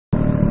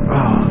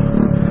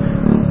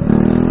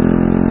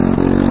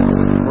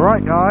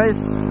Right guys,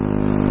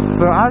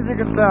 so as you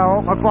can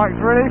tell, my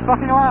bike's really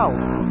fucking loud.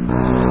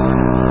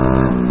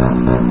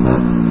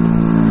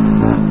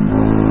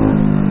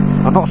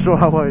 I'm not sure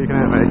how well you can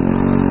hear me.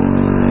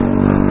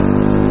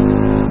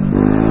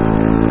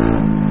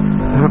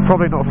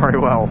 Probably not very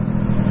well.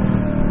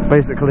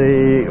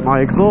 Basically, my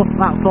exhaust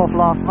snapped off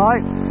last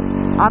night,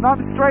 and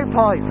I'm straight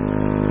pipe.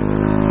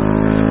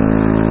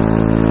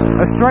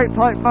 A straight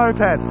pipe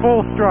moped,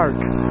 4-stroke.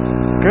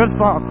 Good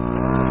fun.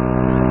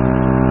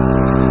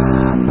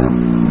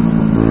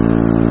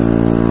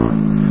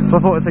 So I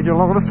thought I'd take you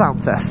along on a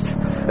sound test.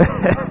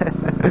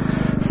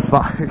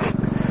 Fuck.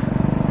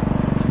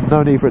 There's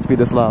no need for it to be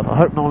this loud. I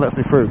hope no one lets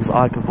me through because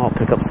I cannot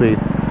pick up speed.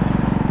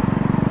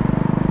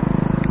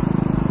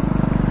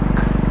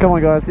 Come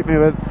on guys, keep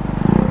moving.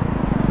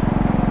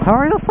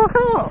 Hurry the fuck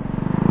up!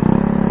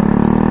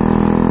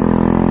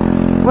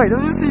 Wait, did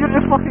I just see you on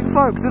your fucking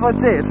phone? Because if I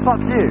did,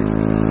 fuck you.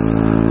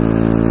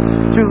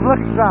 She was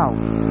looking down.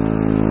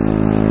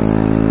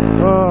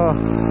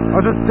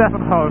 I just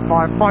deafened her with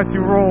my mighty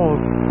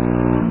roars.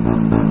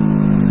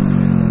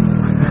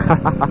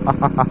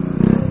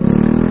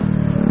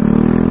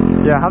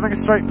 Yeah, having a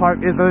straight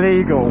pipe is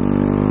illegal.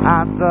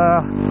 And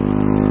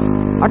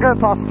I'm going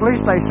past the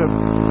police station.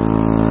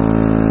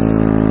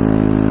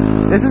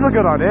 This is a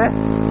good idea.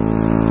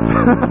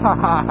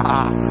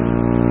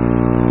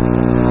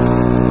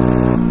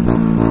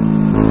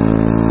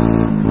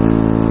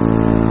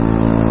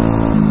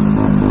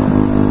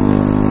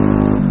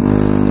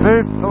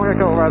 Move, don't get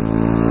caught around.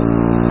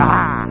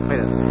 Ah, made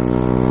it.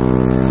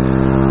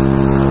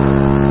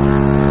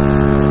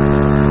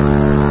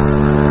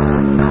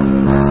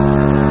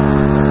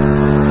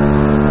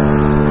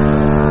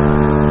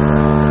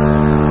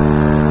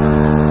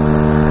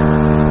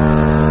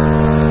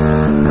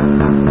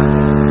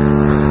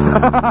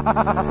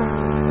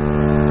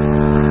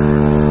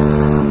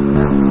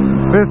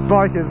 This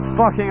bike is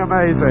fucking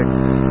amazing.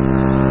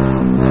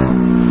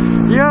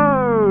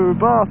 Yo,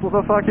 boss, what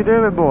the fuck you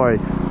doing, boy?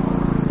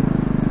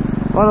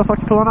 Why the fuck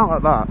are you pulling out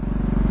like that?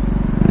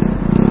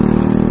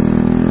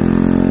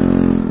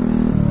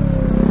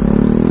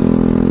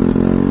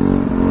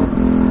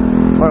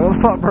 Wait, what the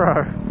fuck,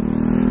 bro?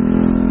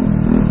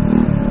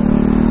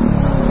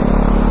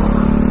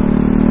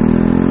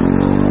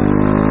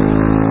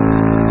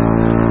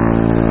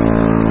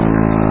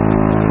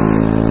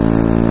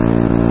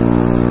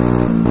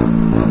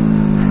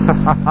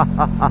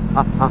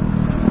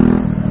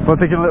 So I'm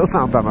taking a little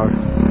sound demo.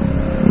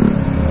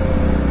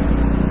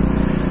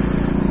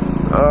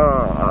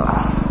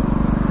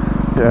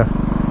 Yeah,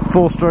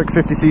 4-stroke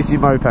 50cc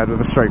moped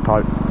with a straight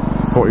pipe.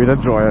 Thought you'd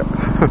enjoy it.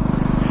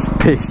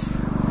 Peace.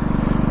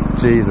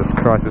 Jesus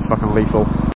Christ, it's fucking lethal.